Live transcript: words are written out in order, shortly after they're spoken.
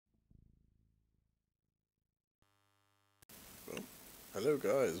Hello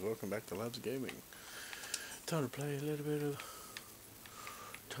guys, welcome back to Labz Gaming. Time to play a little bit of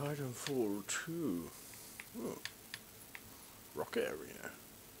Titanfall 2. Oh, Rocket Arena.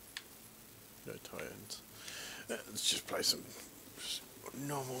 No Titans. Let's just play some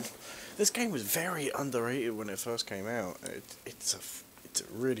normal. This game was very underrated when it first came out. It's a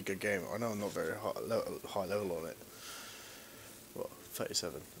really good game. I know I'm not very high level on it. What,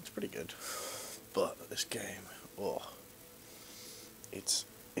 37? It's pretty good. But this game, oh,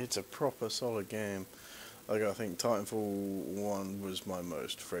 it's a proper solid game. Like, I think Titanfall 1 was my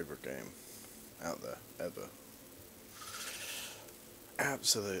most favourite game out there, ever.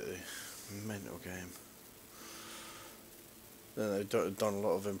 Absolutely mental game. Then they've done a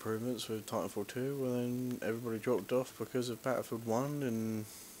lot of improvements with Titanfall 2, and then everybody dropped off because of Battlefield 1 and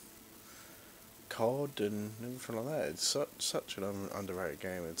COD and everything like that. It's such an underrated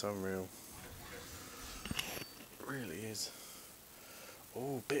game, it's unreal. It really is.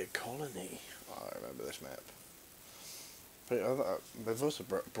 Oh, bit of Colony. Oh, I remember this map. But they've also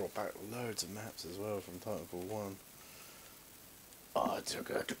brought back loads of maps as well from Titanfall 1. Oh, it's so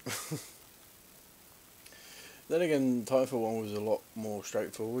good. Then again, Titanfall 1 was a lot more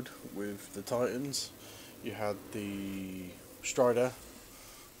straightforward with the Titans. You had the Strider,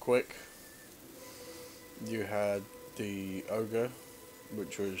 Quick. You had the Ogre,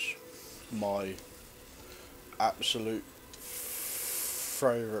 which was my absolute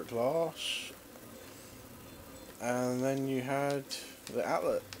favourite class. And then you had the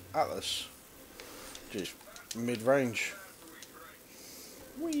Atlas, just mid-range.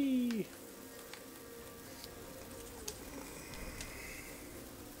 Whee!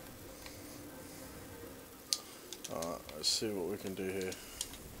 Alright, let's see what we can do here.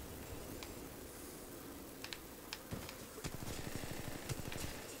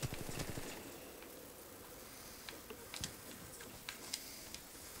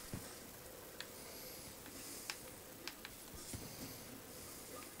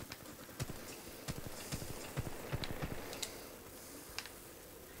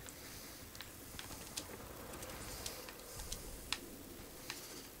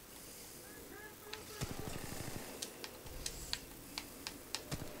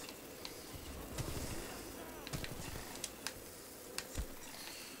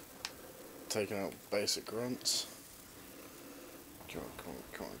 Taking out basic grunts. Come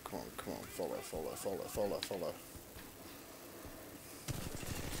on. Follow.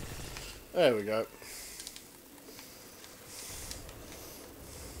 There we go.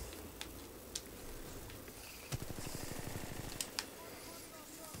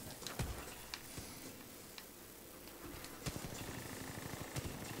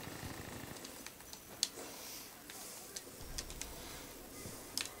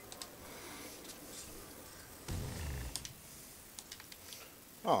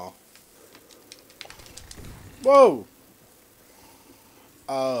 Oh. Whoa!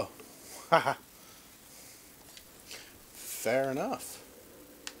 Oh. Haha. Fair enough.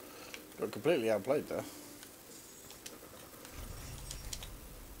 Got completely outplayed there.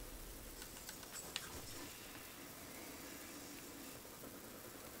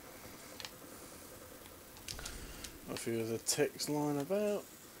 A few of the ticks lying about.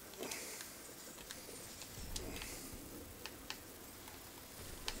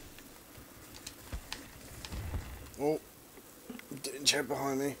 Oh, didn't check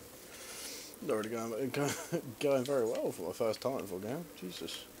behind me. Already going very well for my first Titanfall game.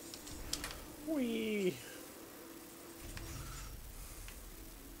 Jesus. Whee!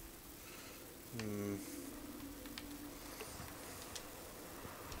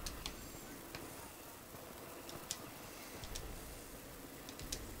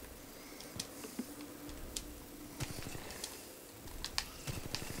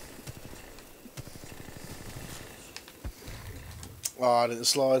 Oh, I didn't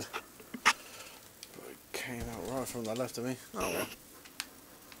slide. But it came out right from the left of me. Oh well.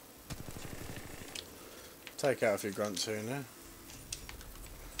 Take out a few grunts here and there.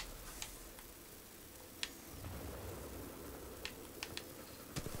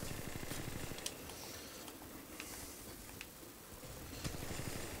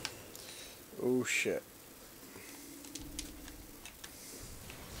 Oh shit.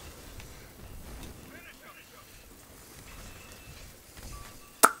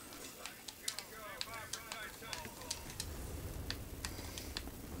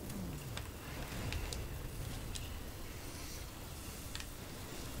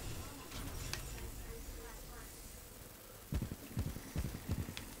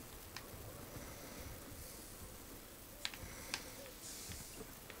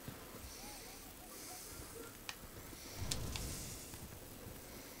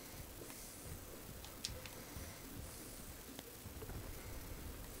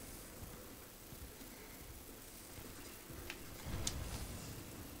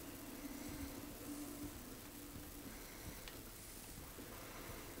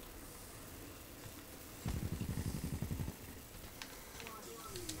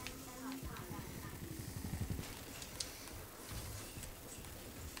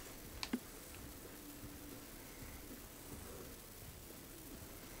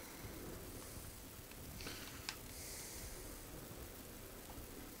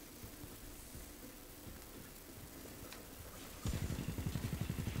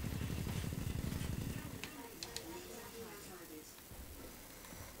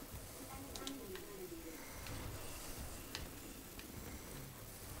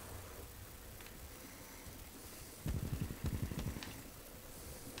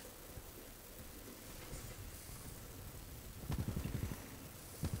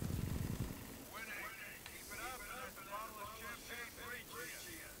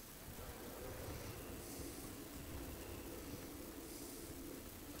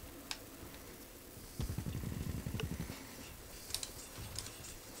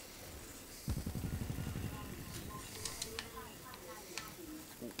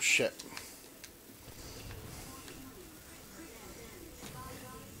 shit.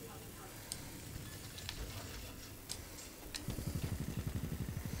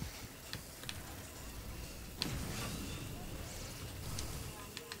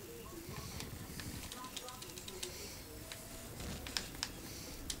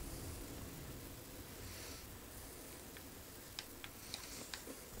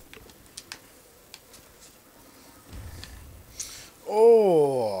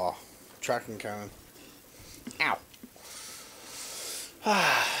 Oh, tracking cannon. Ow.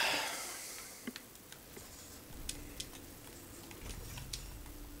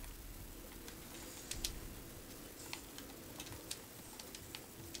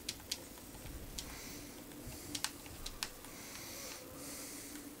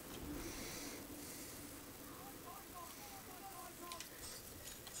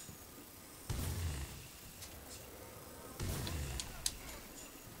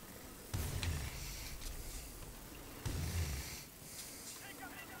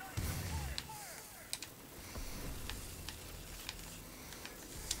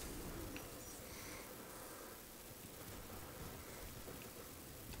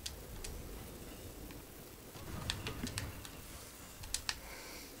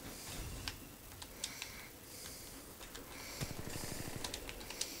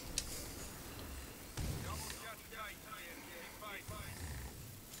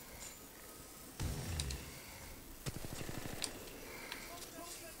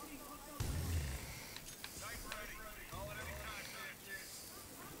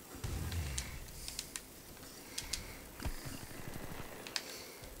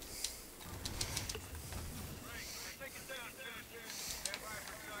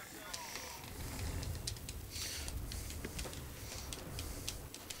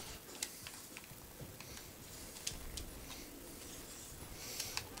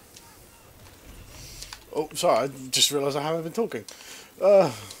 Oh, sorry, I just realised I haven't been talking.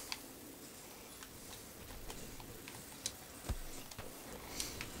 Whoa.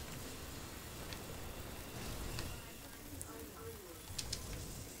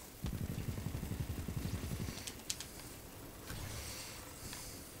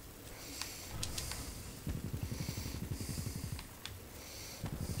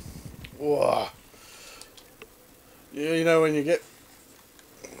 You know when you get...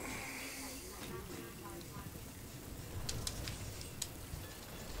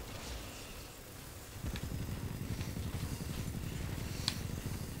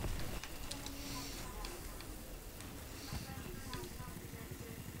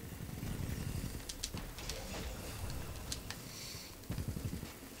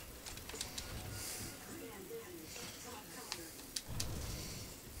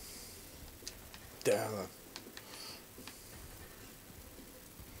 Damn.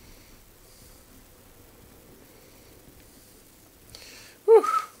 Whew.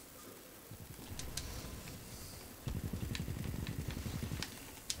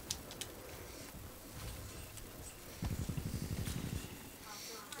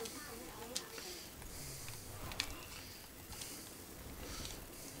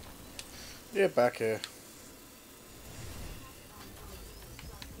 Get back here.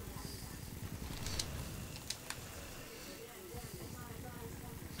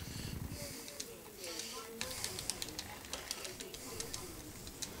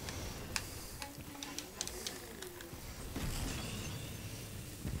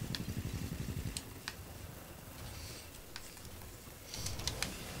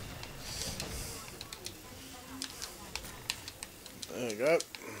 There you go.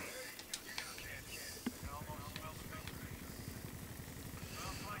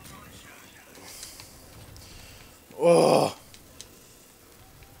 Oh.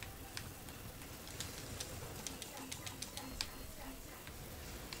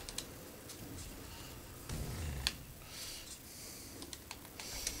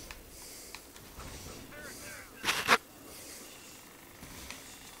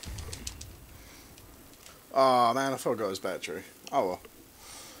 Oh man, I forgot his battery. Oh well.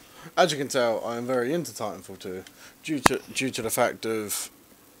 As you can tell, I am very into Titanfall 2 due to the fact of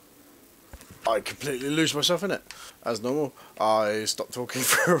I completely lose myself in it. As normal, I stopped talking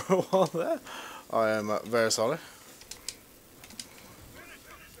for a while there. I am very sorry.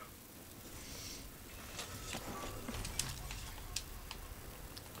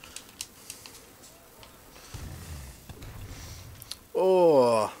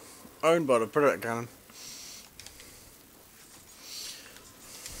 Oh, owned by the Predator cannon.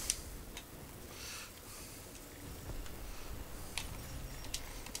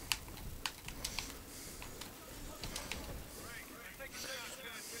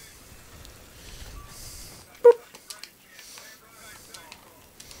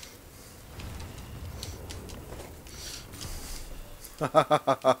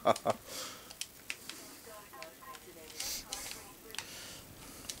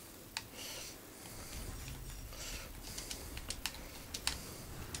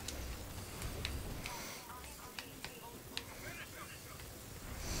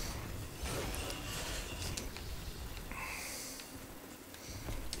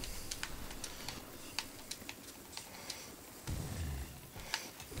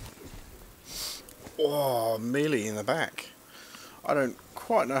 Oh, melee in the back. I don't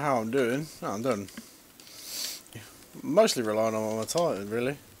quite know how I'm doing. No, I'm done. Mostly relying on my Titan,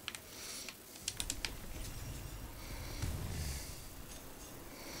 really.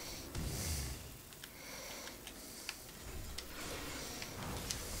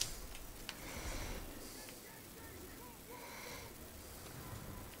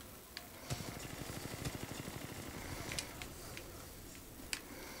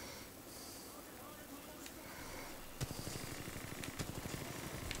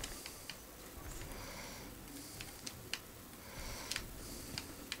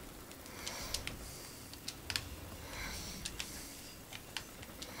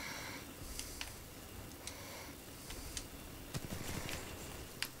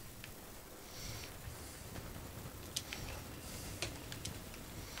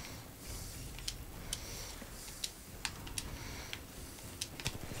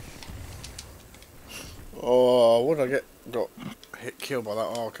 Oh, what did I get? Got hit, killed by that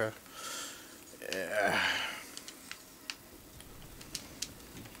archer. Yeah.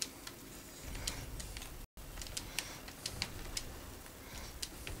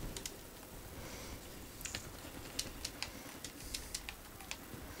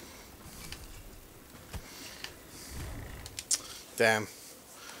 Damn.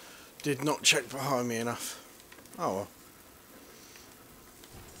 Did not check behind me enough. Oh well.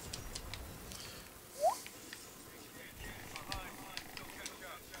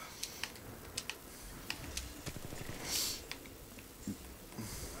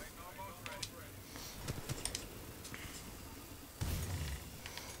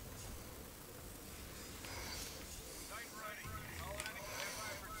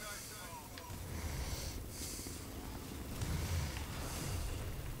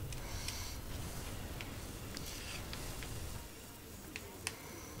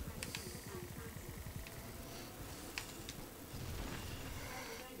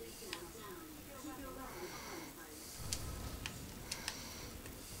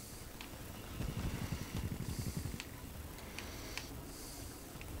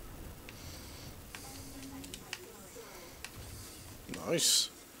 Nice.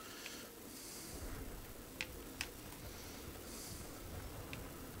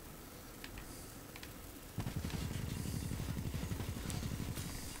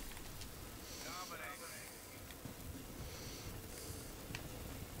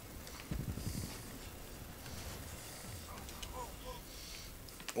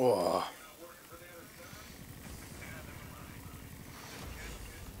 Oh.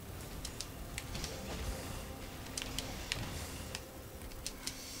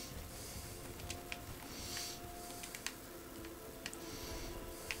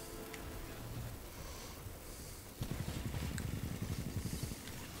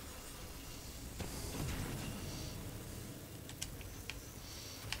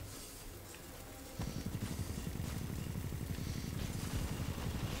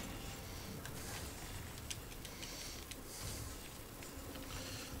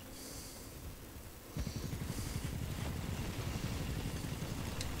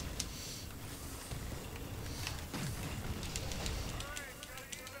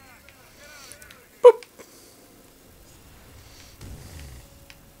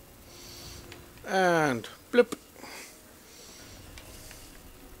 And blip.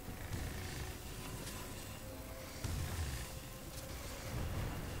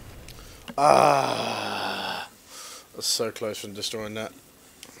 Ah, that's so close from destroying that.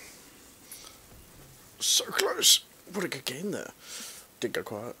 So close. What a good game there. Did go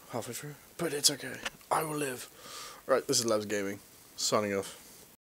quiet halfway through, but it's okay. I will live. Right, this is Labz Gaming, signing off.